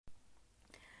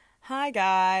Hi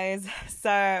guys.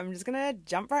 So I'm just gonna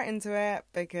jump right into it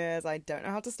because I don't know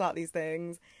how to start these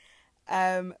things.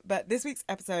 But this week's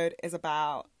episode is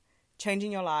about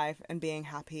changing your life and being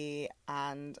happy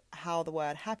and how the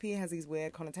word happy has these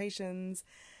weird connotations,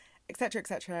 etc.,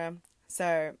 etc.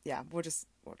 So yeah, we'll just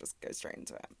go straight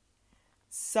into it.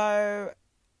 So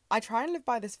I try and live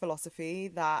by this philosophy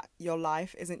that your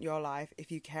life isn't your life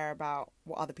if you care about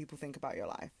what other people think about your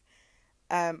life.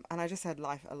 And I just said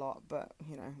life a lot, but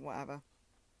whatever.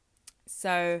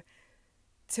 So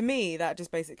to me, that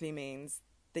just basically means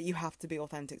that you have to be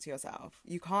authentic to yourself.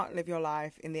 You can't live your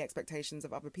life in the expectations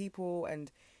of other people,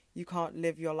 and you can't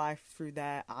live your life through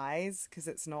their eyes because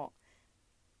it's not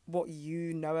what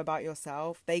you know about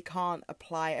yourself. They can't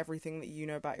apply everything that you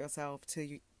know about yourself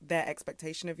to their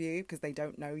expectation of you because they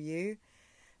don't know you.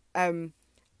 Um,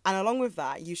 and along with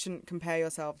that, you shouldn't compare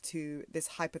yourself to this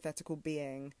hypothetical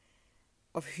being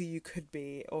of who you could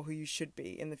be or who you should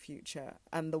be in the future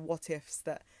and the what ifs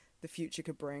that the future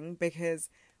could bring, because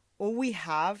all we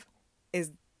have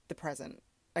is the present.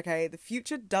 Okay, the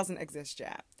future doesn't exist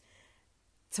yet.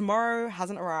 Tomorrow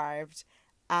hasn't arrived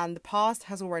and the past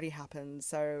has already happened,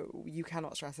 so you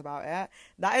cannot stress about it.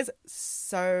 That is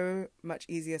so much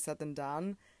easier said than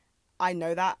done. I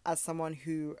know that as someone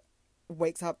who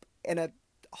wakes up in a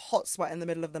hot sweat in the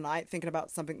middle of the night thinking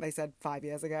about something they said 5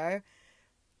 years ago.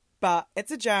 But it's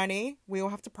a journey. We all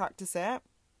have to practice it.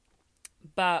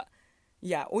 But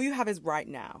yeah, all you have is right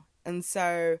now. And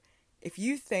so if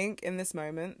you think in this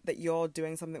moment that you're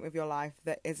doing something with your life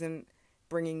that isn't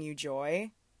bringing you joy,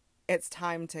 it's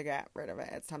time to get rid of it.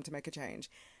 It's time to make a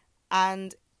change.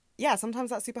 And yeah,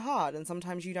 sometimes that's super hard and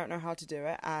sometimes you don't know how to do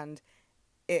it. And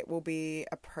it will be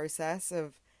a process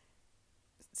of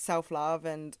self love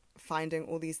and finding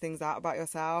all these things out about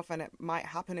yourself. And it might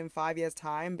happen in 5 years'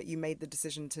 time, but you made the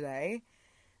decision today.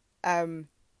 Um,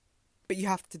 but you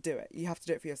have to do it. You have to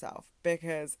do it for yourself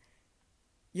because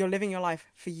you're living your life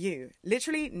for you.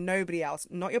 Literally nobody else.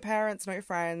 Not your parents, not your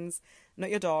friends, not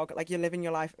your dog. Like, you're living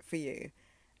your life for you.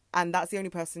 And that's the only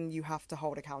person you have to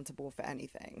hold accountable for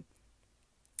anything.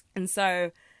 And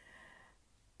so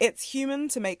it's human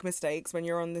to make mistakes when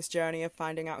you're on this journey of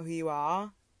finding out who you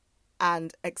are,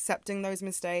 and accepting those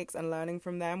mistakes and learning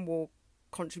from them will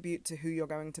contribute to who you're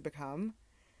going to become.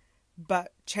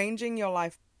 But changing your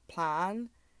life plan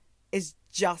is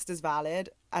just as valid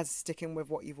as sticking with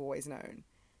what you've always known.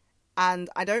 And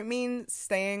I don't mean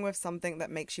staying with something that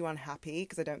makes you unhappy,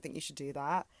 because I don't think you should do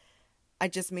that. I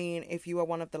just mean if you are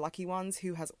one of the lucky ones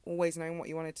who has always known what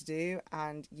you wanted to do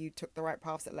and you took the right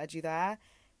paths that led you there,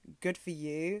 good for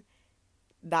you.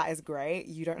 That is great.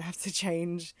 You don't have to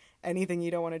change anything you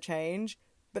don't want to change.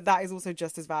 But that is also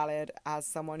just as valid as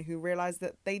someone who realized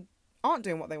that they aren't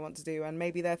doing what they want to do and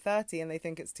maybe they're 30 and they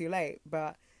think it's too late,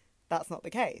 but that's not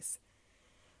the case.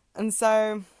 And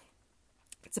so,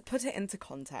 to put it into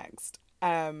context,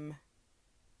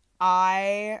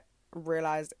 I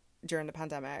realized during the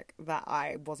pandemic that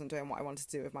I wasn't doing what I wanted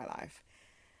to do with my life.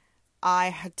 I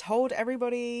had told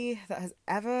everybody that has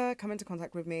ever come into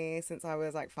contact with me since I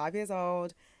was like 5 years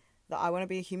old that I want to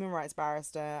be a human rights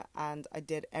barrister, and I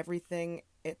did everything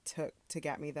it took to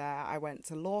get me there. I went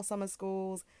to law summer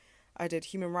schools, I did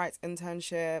human rights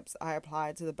internships, I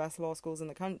applied to the best law schools in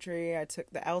the country, I took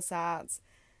the LSATs.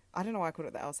 I don't know why I call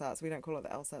it the LSATs. We don't call it the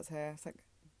LSATs here. It's like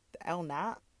the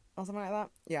LNAT or something like that.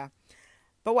 Yeah.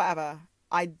 But whatever.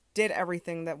 I did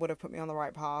everything that would have put me on the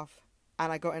right path,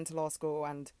 and I got into law school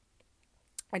and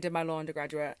I did my law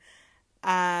undergraduate.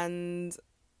 And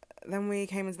then we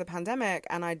came into the pandemic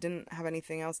and I didn't have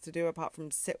anything else to do apart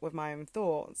from sit with my own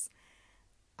thoughts.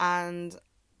 And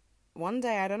one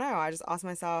day, I don't know, I just asked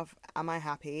myself, am I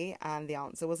happy? And the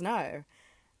answer was no.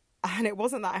 And it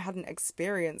wasn't that I hadn't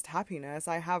experienced happiness.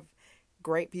 I have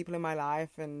great people in my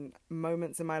life and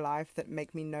moments in my life that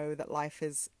make me know that life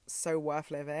is so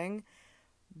worth living.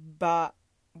 But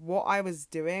what I was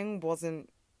doing wasn't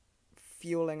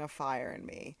fueling a fire in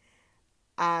me.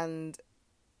 And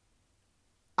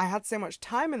I had so much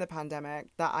time in the pandemic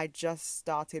that I just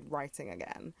started writing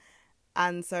again.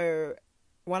 And so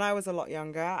when I was a lot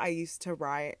younger, I used to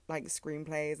write like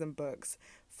screenplays and books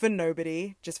for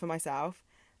nobody, just for myself,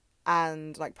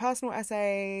 and like personal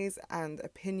essays and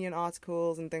opinion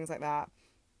articles and things like that.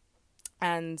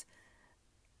 And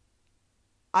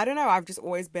I don't know, I've just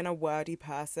always been a wordy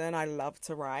person. I love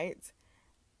to write.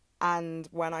 And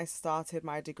when I started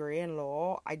my degree in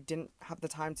law, I didn't have the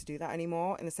time to do that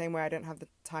anymore. In the same way, I don't have the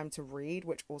time to read,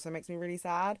 which also makes me really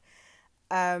sad.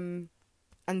 Um,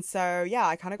 and so, yeah,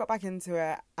 I kind of got back into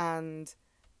it, and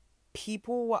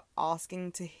people were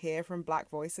asking to hear from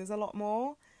Black voices a lot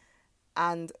more.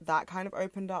 And that kind of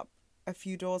opened up a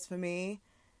few doors for me.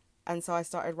 And so I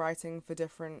started writing for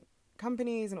different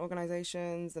companies and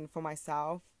organizations and for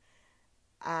myself.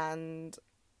 And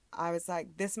I was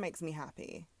like, this makes me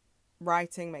happy.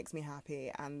 Writing makes me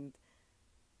happy, and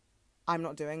I'm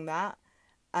not doing that.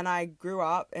 And I grew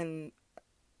up in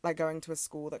like going to a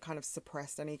school that kind of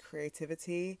suppressed any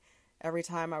creativity. Every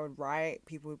time I would write,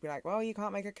 people would be like, well, you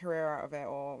can't make a career out of it,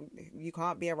 or you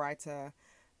can't be a writer,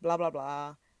 blah, blah,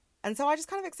 blah. And so I just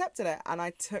kind of accepted it. And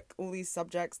I took all these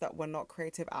subjects that were not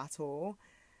creative at all.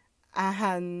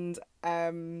 And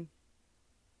yeah,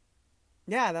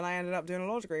 then I ended up doing a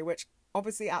law degree, which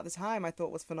obviously at the time I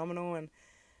thought was phenomenal. And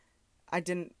I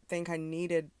didn't think I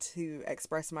needed to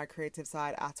express my creative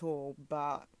side at all,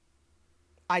 but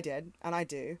I did, and I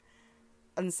do.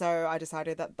 And so I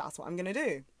decided that that's what I'm going to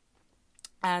do.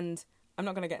 And I'm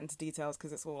not going to get into details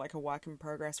because it's all like a work in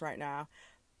progress right now.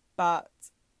 But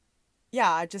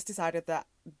yeah, I just decided that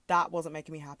that wasn't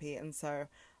making me happy. And so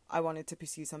I wanted to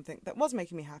pursue something that was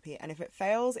making me happy. And if it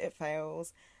fails, it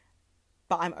fails.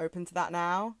 But I'm open to that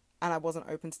now. And I wasn't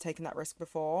open to taking that risk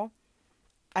before.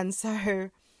 And so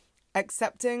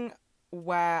accepting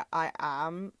where I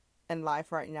am in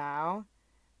life right now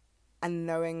and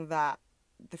knowing that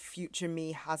the future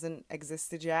me hasn't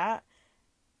existed yet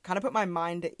kind of put my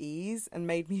mind at ease and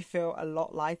made me feel a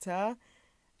lot lighter.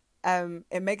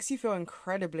 It makes you feel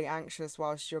incredibly anxious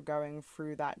whilst you're going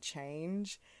through that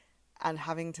change and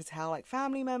having to tell like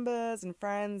family members and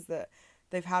friends that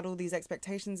they've had all these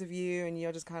expectations of you and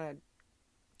you're just kind of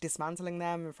dismantling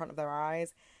them in front of their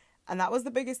eyes. And that was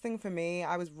the biggest thing for me.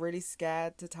 I was really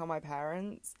scared to tell my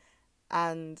parents,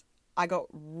 and I got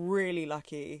really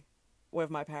lucky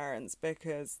with my parents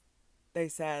because they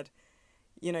said,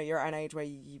 you know, you're at an age where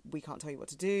we can't tell you what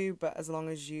to do, but as long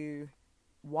as you,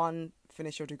 one,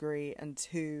 finish your degree, and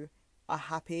two, are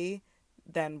happy,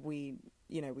 then we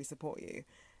support you.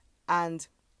 And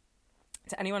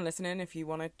to anyone listening, if you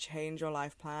want to change your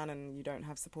life plan and you don't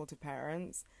have supportive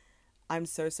parents, I'm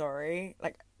so sorry.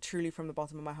 Like, truly from the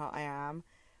bottom of my heart, I am.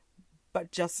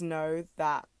 But just know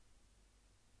that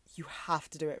you have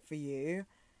to do it for you.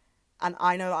 And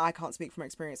I know that I can't speak from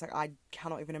experience. Like, I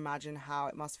cannot even imagine how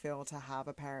it must feel to have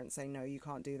a parent say, no, you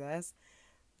can't do this.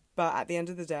 But at the end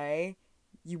of the day,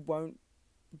 you won't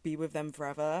be with them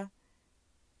forever.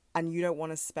 And you don't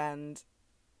want to spend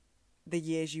the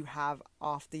years you have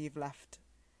after you've left,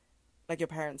 like, your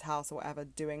parents' house or whatever,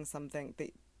 doing something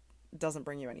that doesn't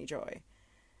bring you any joy.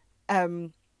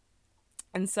 And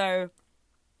so,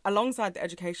 alongside the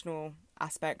educational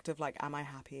aspect of, like, am I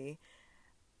happy?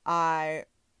 I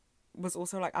was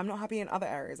also like, I'm not happy in other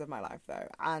areas of my life though,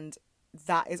 and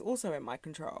that is also in my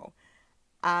control.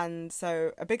 And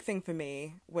so a big thing for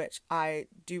me, which I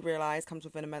do realize comes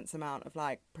with an immense amount of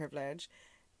like privilege,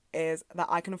 is that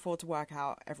I can afford to work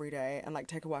out every day and like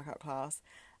take a workout class.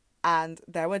 And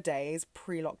there were days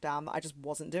pre-lockdown that I just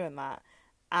wasn't doing that,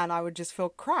 and I would just feel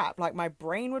crap. Like, my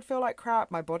brain would feel like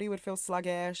crap, my body would feel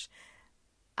sluggish.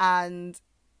 And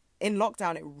in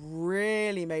lockdown, it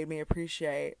really made me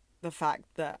appreciate the fact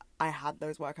that I had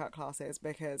those workout classes,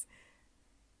 because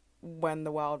when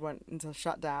the world went into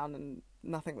shutdown and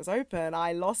nothing was open,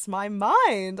 I lost my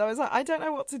mind. I was like, I don't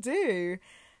know what to do.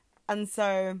 And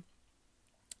so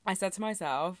I said to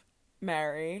myself,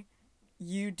 Mary,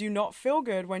 you do not feel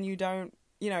good when you don't,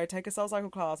 take a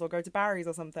SoulCycle class or go to Barry's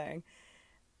or something.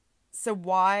 So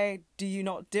why do you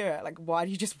not do it? Like, why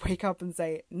do you just wake up and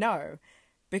say no?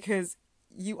 Because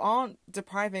you aren't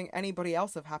depriving anybody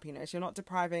else of happiness. You're not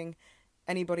depriving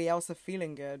anybody else of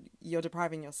feeling good. You're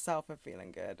depriving yourself of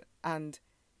feeling good. And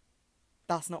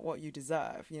that's not what you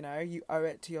deserve, You owe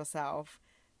it to yourself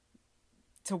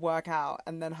to work out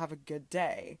and then have a good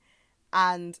day.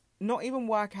 And not even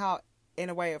work out in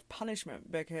a way of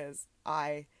punishment, because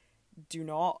I do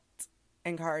not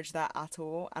encourage that at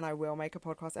all. And I will make a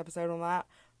podcast episode on that.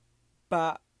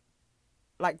 But,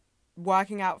 like,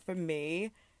 working out for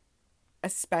me,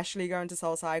 especially going to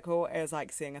SoulCycle, is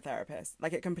like seeing a therapist.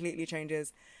 Like, it completely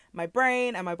changes my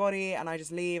brain and my body, and I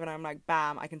just leave and I'm like,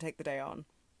 bam, I can take the day on.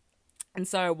 And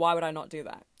so why would I not do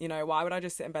that? Why would I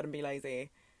just sit in bed and be lazy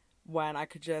when I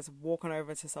could just walk on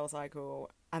over to SoulCycle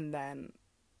and then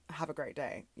have a great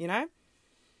day,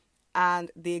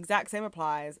 And the exact same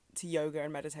applies to yoga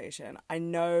and meditation. I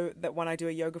know that when I do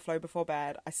a yoga flow before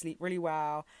bed, I sleep really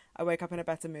well, I wake up in a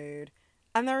better mood,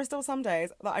 and there are still some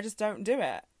days that I just don't do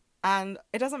it. And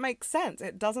it doesn't make sense.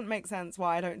 It doesn't make sense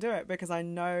why I don't do it, because I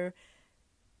know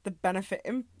the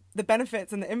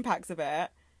benefits and the impacts of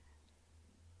it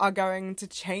are going to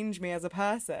change me as a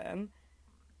person,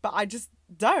 but I just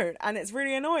don't, and it's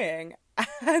really annoying.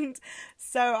 And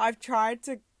so I've tried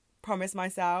to promise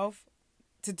myself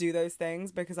to do those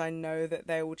things because I know that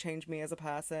they will change me as a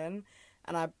person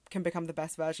and I can become the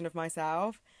best version of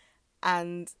myself.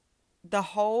 And the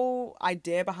whole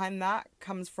idea behind that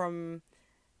comes from,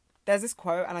 there's this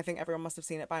quote, and I think everyone must have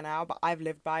seen it by now, but I've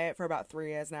lived by it for about 3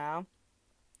 years now.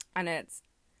 And it's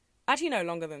actually no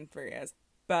longer than 3 years,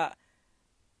 but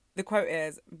the quote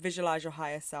is, visualize your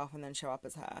highest self and then show up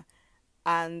as her.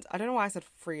 And I don't know why I said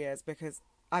 3 years, because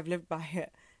I've lived by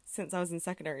it since I was in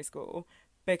secondary school.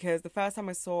 Because the first time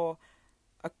I saw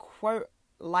a quote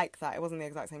like that, it wasn't the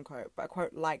exact same quote, but a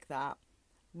quote like that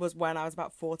was when I was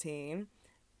about 14.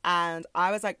 And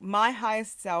I was like, my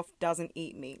highest self doesn't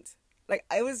eat meat. Like,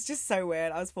 it was just so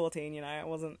weird. I was 14, you know, I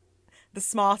wasn't the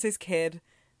smartest kid.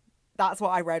 That's what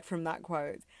I read from that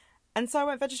quote. And so I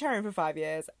went vegetarian for 5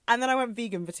 years, and then I went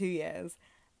vegan for 2 years.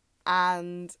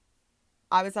 And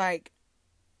I was like,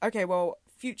 okay, well,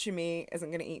 future me isn't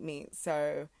going to eat meat,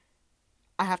 so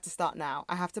I have to start now.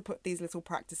 I have to put these little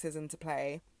practices into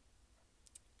play.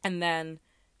 And then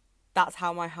that's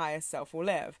how my highest self will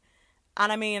live.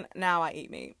 And I mean, now I eat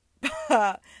meat.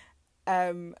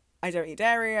 I don't eat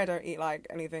dairy. I don't eat like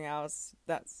anything else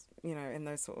that's, you know, in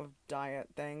those sort of diet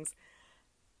things.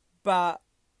 But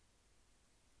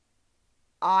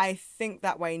I think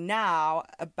that way now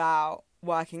about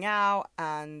working out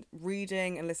and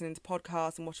reading and listening to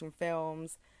podcasts and watching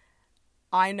films.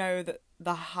 I know that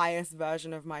the highest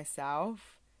version of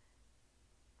myself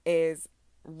is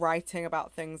writing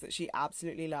about things that she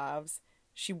absolutely loves.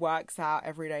 She works out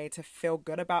every day to feel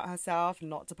good about herself,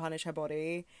 not to punish her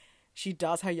body. She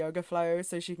does her yoga flow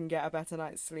so she can get a better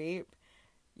night's sleep.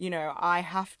 You know, I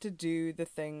have to do the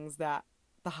things that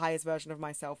the highest version of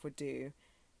myself would do.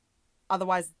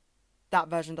 Otherwise, that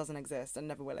version doesn't exist and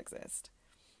never will exist.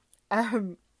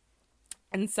 And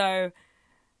so,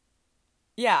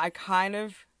 yeah, I kind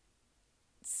of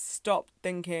stopped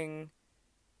thinking,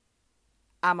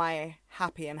 am I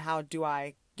happy and how do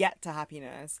I get to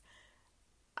happiness?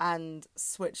 And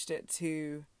switched it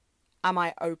to, am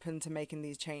I open to making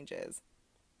these changes?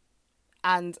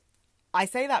 And I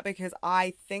say that because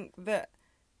I think that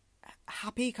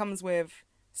happy comes with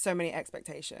so many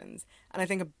expectations. And I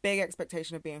think a big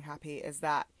expectation of being happy is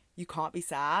that you can't be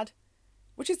sad,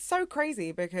 which is so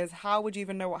crazy because how would you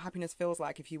even know what happiness feels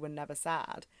like if you were never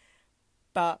sad?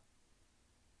 But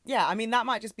yeah, I mean, that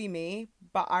might just be me,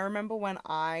 but I remember when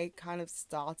I kind of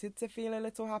started to feel a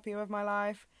little happier with my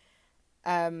life.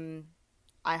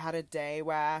 I had a day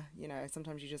where, you know,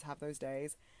 sometimes you just have those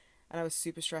days, and I was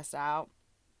super stressed out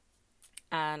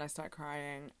and I started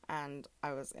crying and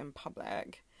I was in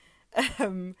public.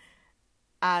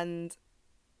 And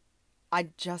I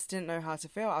just didn't know how to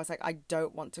feel. I was like, I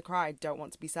don't want to cry. I don't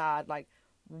want to be sad. Like,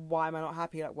 why am I not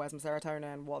happy? Like, where's my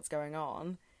serotonin? What's going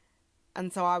on?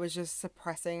 And so I was just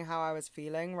suppressing how I was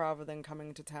feeling rather than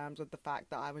coming to terms with the fact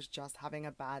that I was just having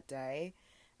a bad day.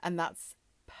 And that's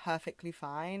perfectly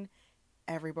fine.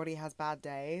 Everybody has bad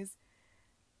days.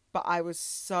 But I was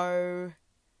so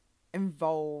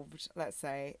involved, let's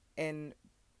say, in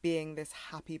being this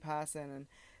happy person, and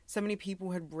so many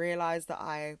people had realized that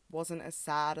I wasn't as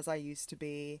sad as I used to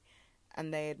be,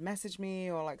 and they had messaged me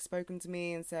or like spoken to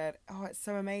me and said, oh, it's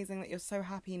so amazing that you're so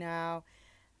happy now.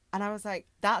 And I was like,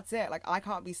 that's it, like, I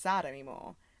can't be sad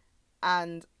anymore.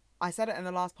 And I said it in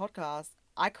the last podcast,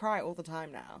 I cry all the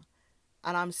time now,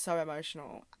 and I'm so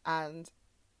emotional, and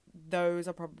those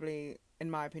are probably,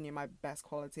 in my opinion, my best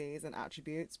qualities and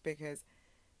attributes, because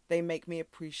they make me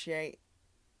appreciate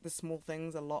the small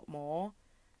things a lot more.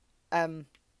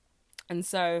 And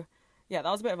so, yeah,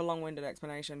 that was a bit of a long-winded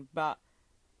explanation, but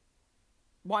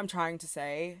what I'm trying to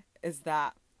say is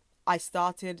that I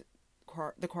started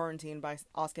the quarantine by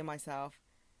asking myself,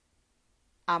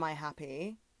 am I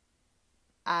happy?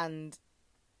 And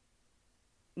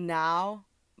now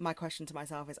my question to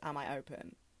myself is, am I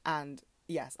open? And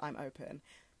yes, I'm open.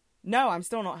 No, I'm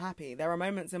still not happy. There are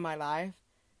moments in my life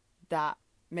that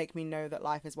make me know that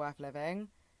life is worth living,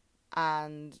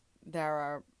 and there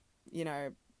are, you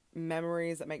know,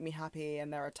 memories that make me happy,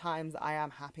 and there are times that I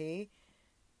am happy.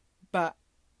 But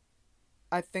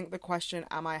I think the question,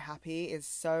 am I happy, is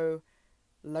so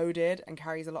loaded and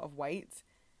carries a lot of weight,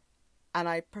 and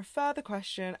I prefer the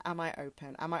question, am I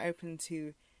open? Am I open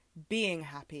to being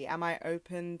happy? Am I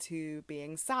open to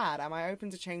being sad? Am I open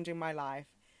to changing my life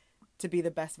to be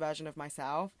the best version of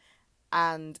myself?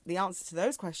 And the answer to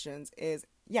those questions is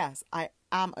yes, I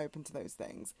am open to those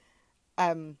things.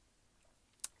 And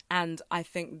I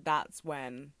think that's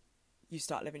when you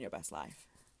start living your best life.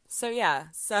 So yeah,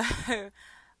 so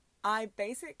I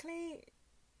basically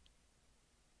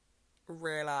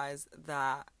realized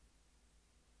that,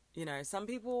 you know, some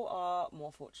people are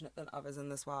more fortunate than others in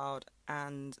this world,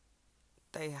 and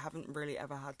they haven't really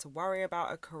ever had to worry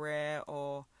about a career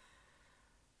or,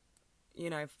 you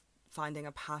know, finding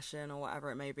a passion or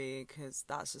whatever it may be, because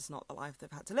that's just not the life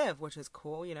they've had to live, which is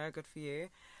cool, you know, good for you.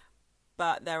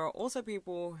 But there are also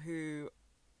people who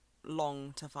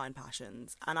long to find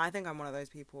passions, and I think I'm one of those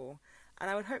people, and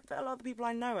I would hope that a lot of the people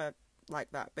I know are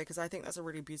like that, because I think that's a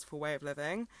really beautiful way of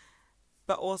living.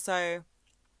 But also,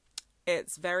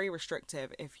 it's very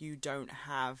restrictive if you don't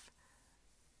have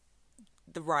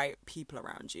the right people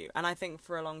around you. And I think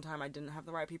for a long time I didn't have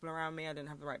the right people around me. I didn't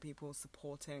have the right people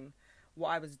supporting what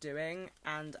I was doing.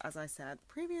 And as I said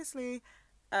previously,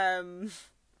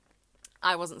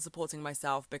 I wasn't supporting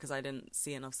myself because I didn't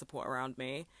see enough support around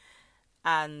me.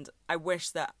 And I wish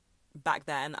that back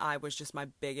then I was just my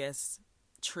biggest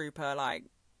trooper. Like,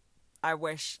 I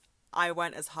wish I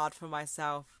went as hard for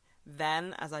myself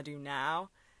then as I do now.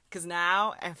 Because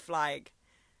now, if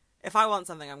I want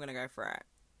something, I'm going to go for it.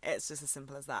 It's just as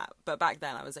simple as that. But back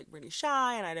then I was like really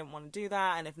shy and I didn't want to do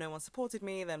that. And if no one supported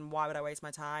me, then why would I waste my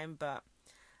time? But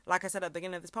like I said at the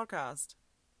beginning of this podcast,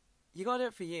 you got to do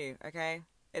it for you, okay?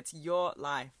 It's your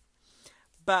life.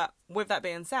 But with that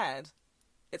being said,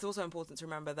 it's also important to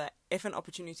remember that if an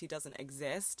opportunity doesn't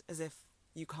exist, as if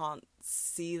you can't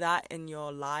see that in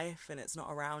your life and it's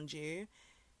not around you,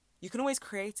 you can always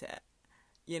create it.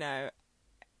 You know,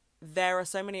 there are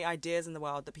so many ideas in the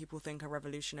world that people think are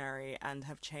revolutionary and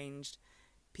have changed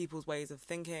people's ways of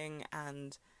thinking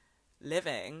and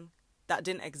living that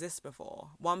didn't exist before.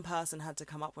 One person had to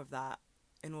come up with that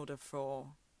in order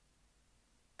for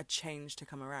a change to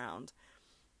come around.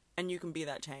 And you can be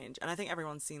that change. And I think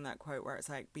everyone's seen that quote where it's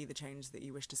like, be the change that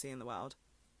you wish to see in the world.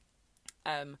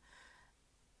 And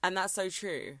that's so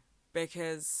true,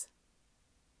 because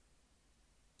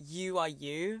you are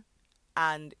you,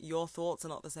 and your thoughts are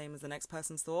not the same as the next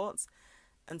person's thoughts.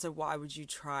 And so why would you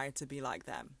try to be like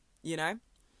them, you know?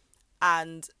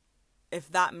 And if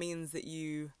that means that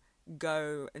you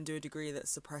go and do a degree that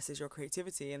suppresses your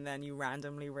creativity and then you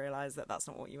randomly realize that that's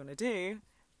not what you want to do,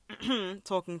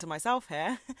 talking to myself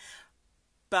here,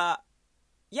 but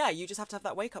yeah, you just have to have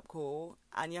that wake-up call,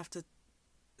 and you have to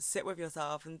sit with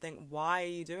yourself and think, why are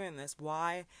you doing this?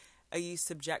 Why are you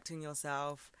subjecting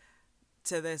yourself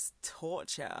to this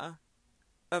torture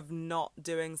of not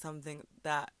doing something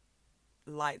that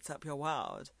lights up your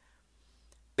world?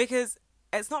 Because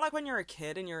it's not like when you're a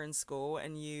kid and you're in school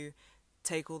and you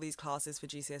take all these classes for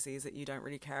GCSEs that you don't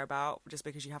really care about just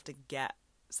because you have to get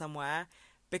somewhere.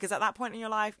 Because at that point in your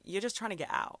life, you're just trying to get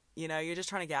out, you know, you're just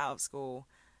trying to get out of school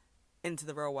into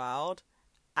the real world.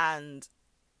 And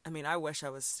I mean, I wish I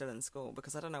was still in school,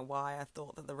 because I don't know why I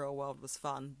thought that the real world was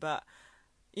fun, but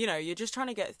you know, you're just trying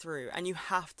to get through, and you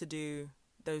have to do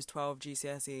those 12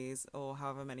 GCSEs or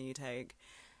however many you take,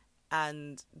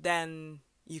 and then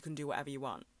you can do whatever you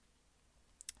want.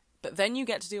 But then you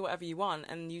get to do whatever you want,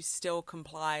 and you still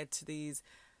comply to these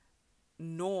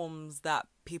norms that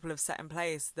people have set in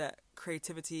place, that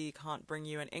creativity can't bring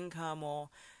you an income, or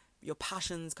your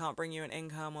passions can't bring you an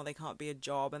income, or they can't be a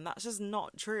job. And that's just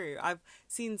not true. I've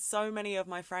seen so many of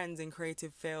my friends in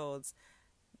creative fields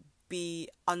be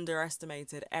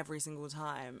underestimated every single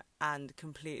time and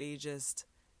completely just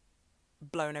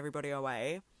blown everybody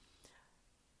away.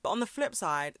 But on the flip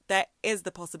side, there is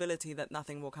the possibility that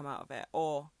nothing will come out of it,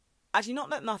 or actually not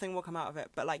that nothing will come out of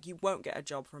it, but like you won't get a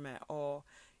job from it, or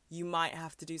you might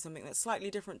have to do something that's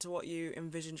slightly different to what you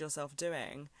envisioned yourself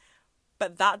doing.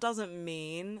 But that doesn't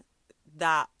mean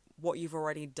that what you've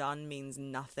already done means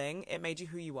nothing. It made you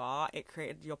who you are. It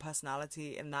created your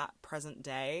personality in that present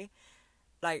day.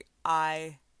 Like,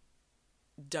 I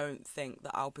don't think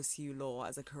that I'll pursue law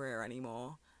as a career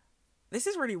anymore. This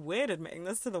is really weird admitting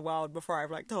this to the world before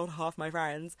I've like told half my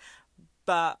friends.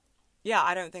 But yeah,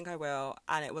 I don't think I will.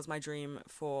 And it was my dream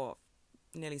for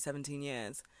nearly 17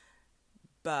 years.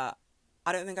 But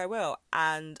I don't think I will.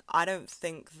 And I don't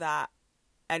think that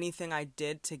anything I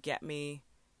did to get me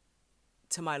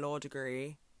to my law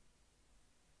degree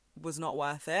was not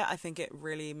worth it. I think it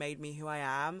really made me who I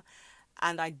am.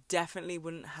 And I definitely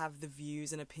wouldn't have the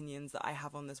views and opinions that I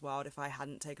have on this world if I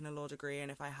hadn't taken a law degree,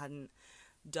 and if I hadn't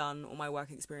done all my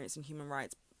work experience in human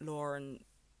rights law and,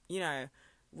 you know,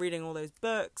 reading all those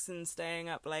books and staying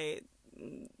up late,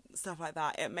 stuff like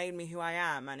that. It made me who I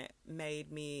am, and it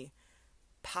made me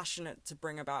passionate to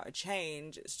bring about a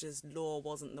change. It's just law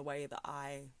wasn't the way that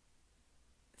I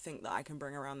think that I can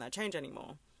bring around that change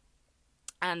anymore.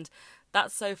 And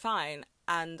that's so fine.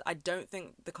 And I don't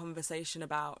think the conversation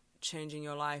about changing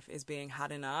your life is being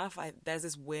had enough. There's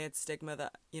this weird stigma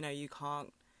that, you know, you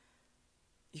can't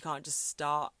just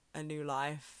start a new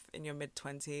life in your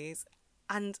mid-20s.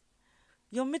 And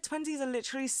your mid-20s are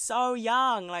literally so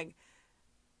young. Like,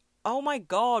 oh my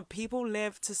God, people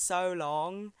live to so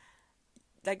long.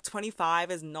 Like 25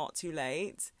 is not too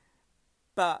late,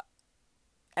 but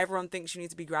everyone thinks you need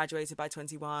to be graduated by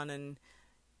 21 and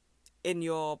in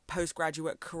your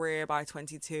postgraduate career by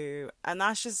 22. And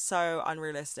that's just so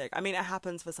unrealistic. I mean, it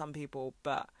happens for some people,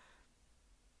 but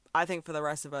I think for the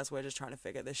rest of us, we're just trying to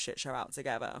figure this shit show out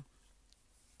together.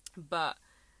 But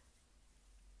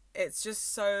it's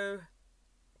just so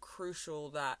crucial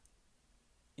that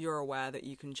you're aware that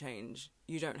you can change.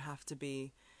 You don't have to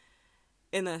be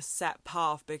in a set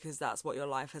path because that's what your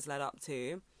life has led up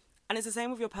to. And it's the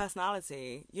same with your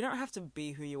personality. You don't have to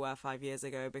be who you were 5 years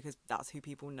ago because that's who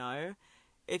people know.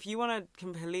 If you want to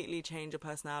completely change your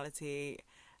personality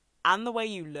and the way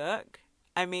you look,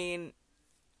 I mean,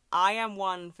 I am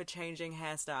one for changing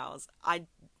hairstyles.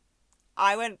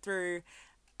 I went through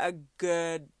a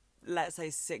good, let's say,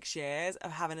 6 years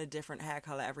of having a different hair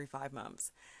color every 5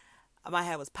 months. My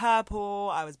hair was purple,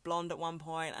 I was blonde at one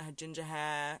point, I had ginger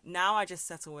hair. Now I just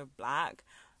settle with black.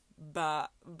 But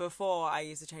before, I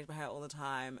used to change my hair all the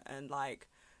time and, like,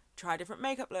 try different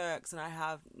makeup looks. And I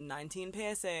have 19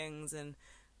 piercings. And,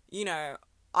 you know,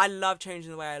 I love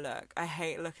changing the way I look. I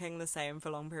hate looking the same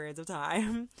for long periods of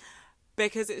time.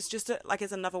 Because it's just,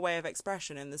 it's another way of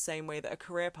expression in the same way that a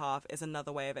career path is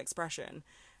another way of expression.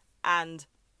 And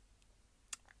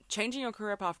changing your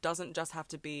career path doesn't just have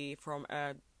to be from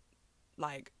a,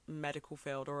 medical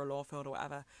field or a law field or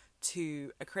whatever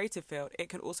to a creative field. It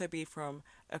can also be from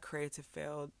a creative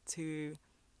field to,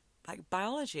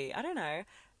 biology. I don't know.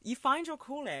 You find your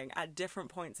calling at different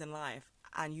points in life,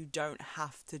 and you don't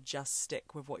have to just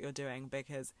stick with what you're doing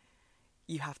because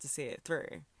you have to see it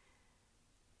through.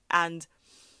 And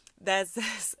there's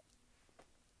this,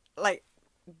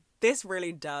 this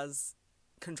really does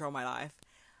control my life.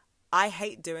 I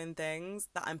hate doing things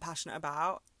that I'm passionate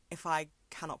about if I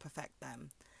cannot perfect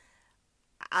them.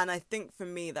 And I think for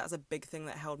me, that's a big thing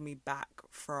that held me back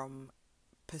from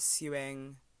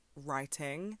pursuing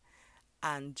writing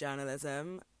and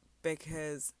journalism,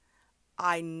 because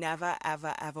I never,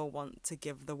 ever, ever want to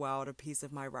give the world a piece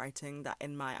of my writing that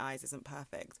in my eyes isn't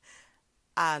perfect.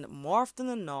 And more often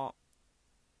than not,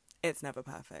 it's never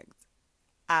perfect.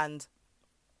 And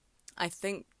I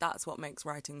think that's what makes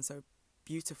writing so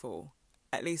beautiful.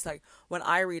 At least, when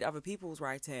I read other people's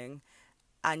writing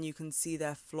and you can see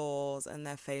their flaws and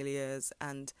their failures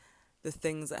and the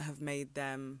things that have made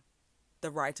them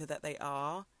the writer that they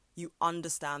are, you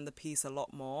understand the piece a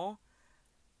lot more.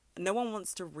 No one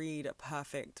wants to read a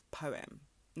perfect poem.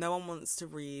 No one wants to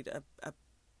read a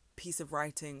piece of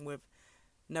writing with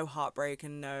no heartbreak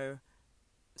and no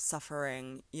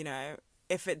suffering. You know,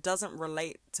 if it doesn't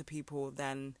relate to people,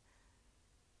 then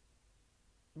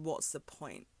what's the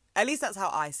point? At least that's how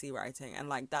I see writing.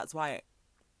 And that's why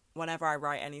whenever I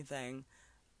write anything,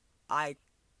 I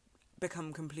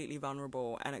become completely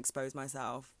vulnerable and expose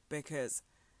myself, because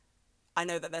I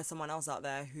know that there's someone else out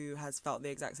there who has felt the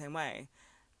exact same way.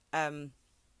 And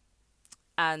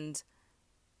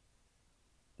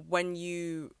when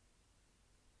you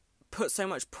put so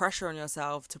much pressure on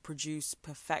yourself to produce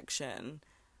perfection,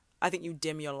 I think you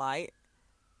dim your light,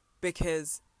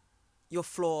 because your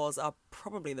flaws are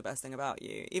probably the best thing about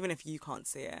you. Even if you can't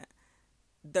see it,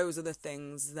 those are the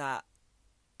things that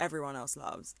everyone else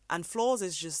loves. And flaws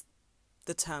is just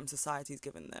the term society's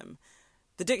given them.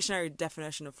 The dictionary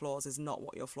definition of flaws is not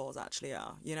what your flaws actually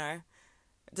are, you know?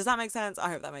 Does that make sense? I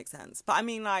hope that makes sense. But I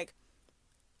mean,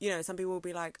 some people will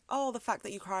be like, oh, the fact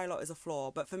that you cry a lot is a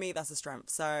flaw. But for me, that's a strength.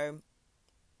 So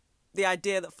the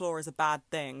idea that flaw is a bad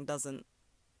thing doesn't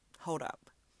hold up.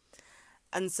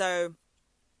 And so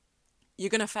you're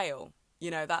going to fail.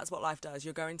 You know, that's what life does.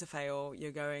 You're going to fail.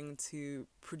 You're going to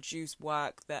produce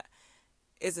work that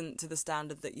isn't to the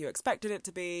standard that you expected it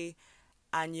to be.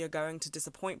 And you're going to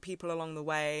disappoint people along the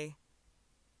way.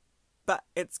 But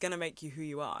it's going to make you who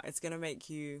you are. It's going to make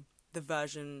you the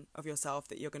version of yourself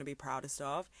that you're going to be proudest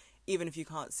of. Even if you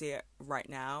can't see it right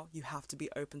now, you have to be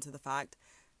open to the fact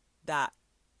that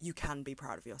you can be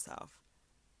proud of yourself.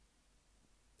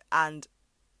 And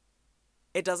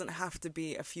it doesn't have to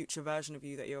be a future version of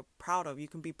you that you're proud of. You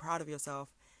can be proud of yourself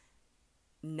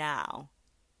now,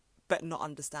 but not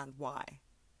understand why.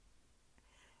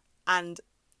 And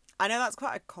I know that's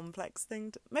quite a complex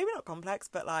thing, maybe not complex,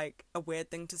 but a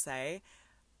weird thing to say.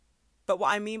 But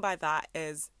what I mean by that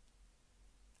is,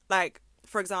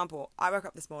 for example, I woke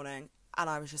up this morning and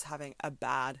I was just having a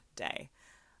bad day.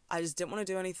 I just didn't want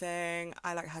to do anything.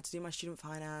 I had to do my student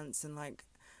finance and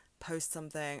post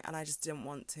something, and I just didn't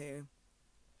want to.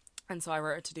 And so I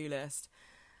wrote a to-do list,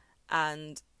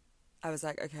 and I was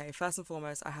like, okay, first and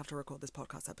foremost, I have to record this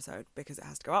podcast episode because it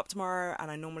has to go up tomorrow,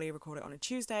 and I normally record it on a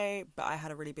Tuesday, but I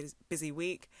had a really busy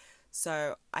week,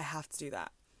 so I have to do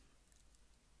that.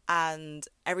 And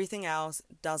everything else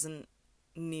doesn't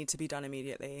need to be done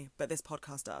immediately, but this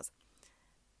podcast does.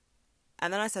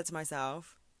 And then I said to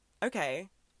myself, okay,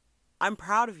 I'm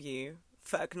proud of you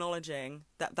for acknowledging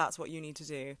that that's what you need to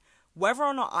do. Whether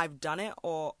or not I've done it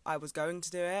or I was going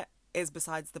to do it is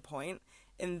besides the point.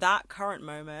 In that current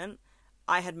moment,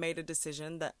 I had made a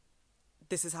decision that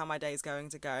this is how my day is going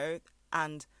to go.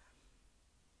 And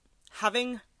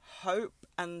having hope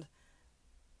and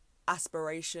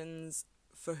aspirations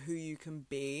for who you can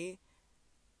be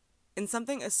in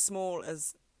something as small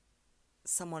as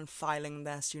someone filing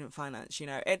their student finance, you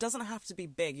know, it doesn't have to be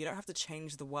big. You don't have to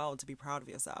change the world to be proud of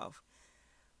yourself.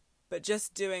 But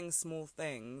just doing small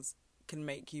things can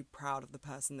make you proud of the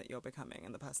person that you're becoming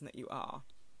and the person that you are.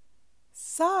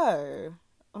 So,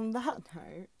 on that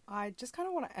note, I just kind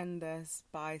of want to end this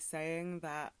by saying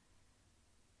that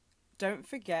don't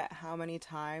forget how many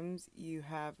times you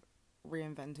have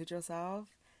reinvented yourself,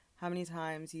 how many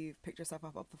times you've picked yourself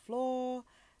up off the floor,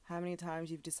 how many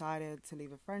times you've decided to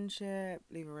leave a friendship,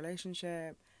 leave a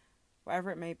relationship,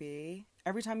 whatever it may be.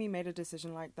 Every time you made a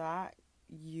decision like that,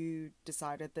 you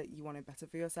decided that you wanted better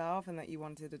for yourself and that you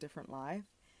wanted a different life.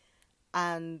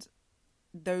 And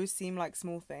those seem like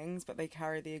small things, but they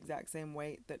carry the exact same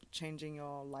weight that changing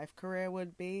your life career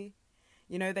would be.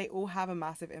 You know, they all have a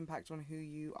massive impact on who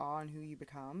you are and who you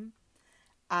become.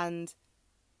 And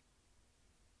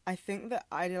I think that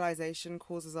idealization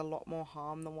causes a lot more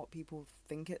harm than what people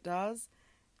think it does.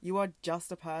 You are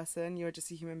just a person. You're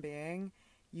just a human being.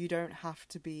 You don't have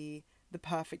to be the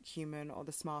perfect human or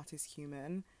the smartest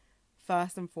human.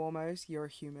 First and foremost, you're a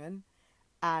human.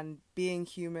 And being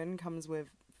human comes with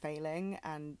failing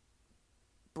and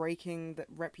breaking the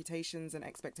reputations and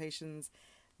expectations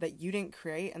that you didn't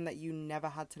create and that you never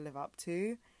had to live up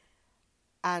to.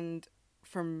 And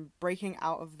from breaking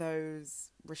out of those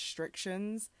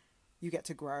restrictions, you get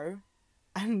to grow.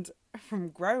 And from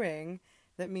growing,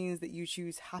 that means that you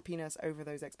choose happiness over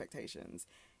those expectations.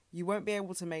 You won't be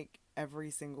able to make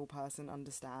every single person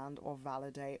understand or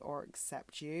validate or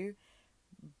accept you.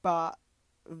 But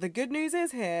the good news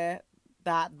is here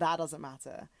that doesn't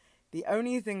matter. The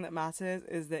only thing that matters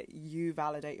is that you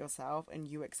validate yourself and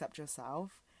you accept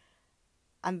yourself.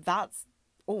 And that's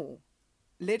all.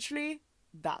 Literally,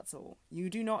 that's all. You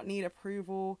do not need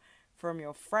approval from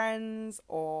your friends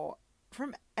or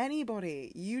from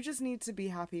anybody. You just need to be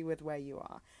happy with where you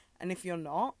are. And if you're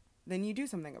not, then you do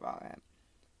something about it.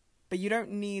 But you don't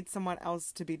need someone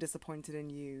else to be disappointed in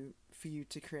you for you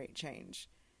to create change.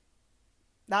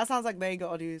 That sounds like they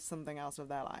got to do something else with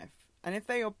their life. And if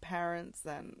they're your parents,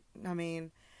 then, I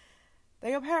mean,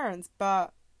 they're your parents.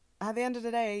 But at the end of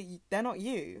the day, they're not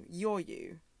you. You're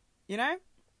you. You know?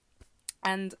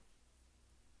 And,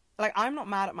 like, I'm not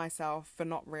mad at myself for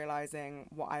not realizing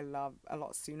what I love a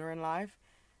lot sooner in life.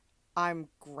 I'm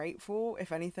grateful,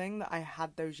 if anything, that I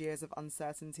had those years of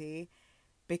uncertainty,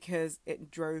 because it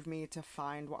drove me to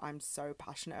find what I'm so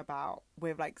passionate about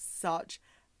with, like, such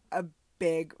a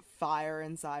big fire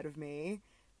inside of me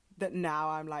that now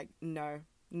I'm like, no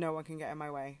one can get in my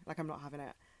way. Like, I'm not having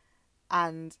it.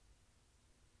 And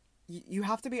you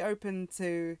have to be open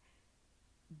to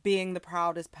being the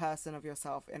proudest person of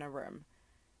yourself in a room.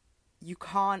 You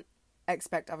can't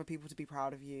expect other people to be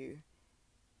proud of you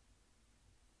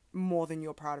more than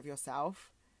you're proud of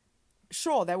yourself.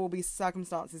 Sure, there will be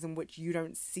circumstances in which you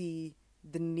don't see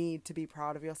the need to be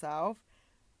proud of yourself,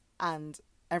 and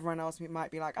everyone else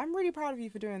might be like, I'm really proud of you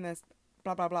for doing this,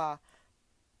 blah, blah, blah.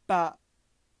 But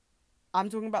I'm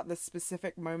talking about the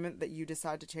specific moment that you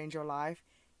decide to change your life.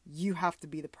 You have to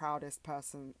be the proudest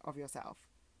person of yourself.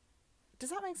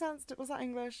 Does that make sense? Was that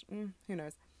English? Who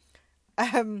knows?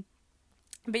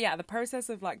 But yeah, the process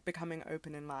of, like, becoming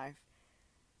open in life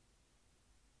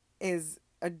is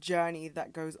a journey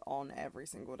that goes on every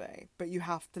single day, but you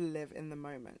have to live in the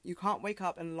moment. You can't wake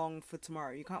up and long for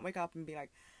tomorrow. You can't wake up and be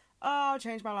like, oh, I'll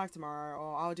change my life tomorrow,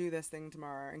 or I'll do this thing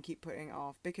tomorrow, and keep putting it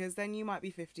off, because then you might be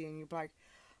 50 and you'll be like,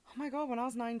 oh my god, when I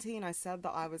was 19 I said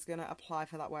that I was going to apply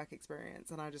for that work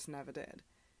experience and I just never did.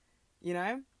 You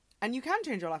know? And you can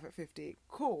change your life at 50,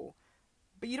 cool,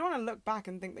 but you don't want to look back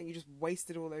and think that you just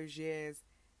wasted all those years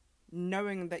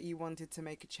knowing that you wanted to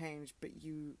make a change, but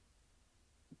you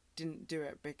didn't do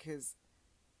it because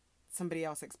somebody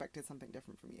else expected something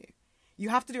different from you. You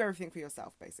have to do everything for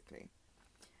yourself, basically.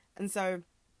 And so,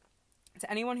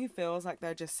 to anyone who feels like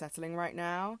they're just settling right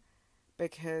now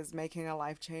because making a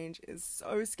life change is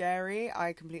so scary,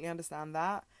 I completely understand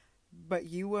that. but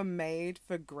you were made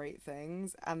for great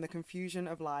things, and the confusion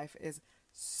of life is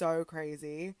so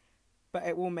crazy, but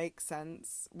it will make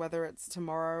sense whether it's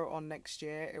tomorrow or next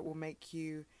year. It will make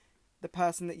you the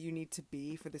person that you need to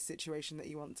be for the situation that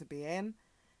you want to be in.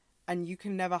 And you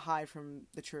can never hide from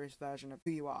the truest version of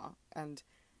who you are and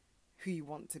who you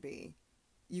want to be.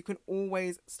 You can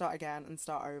always start again and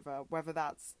start over, whether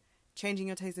that's changing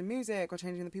your taste in music or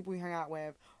changing the people you hang out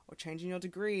with or changing your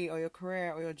degree or your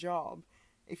career or your job.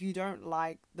 If you don't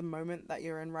like the moment that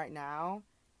you're in right now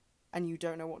and you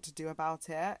don't know what to do about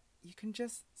it, you can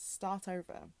just start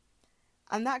over.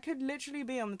 And that could literally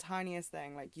be on the tiniest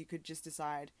thing. Like, you could just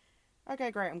decide,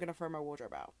 okay, great, I'm going to throw my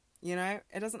wardrobe out. You know,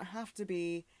 it doesn't have to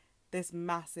be this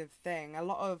massive thing. A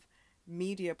lot of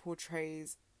media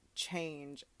portrays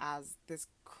change as this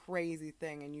crazy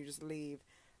thing, and you just leave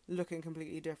looking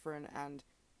completely different and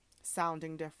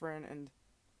sounding different and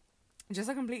just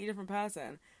a completely different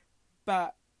person.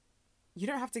 But you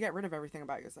don't have to get rid of everything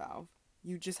about yourself.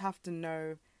 You just have to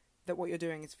know that what you're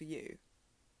doing is for you.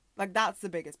 Like, that's the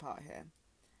biggest part here.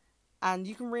 And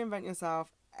you can reinvent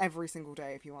yourself every single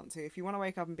day if you want to. If you want to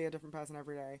wake up and be a different person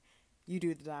every day, you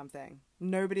do the damn thing.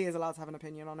 Nobody is allowed to have an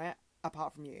opinion on it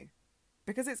apart from you.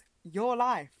 Because it's your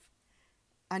life.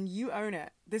 And you own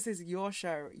it. This is your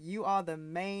show. You are the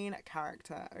main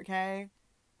character, okay?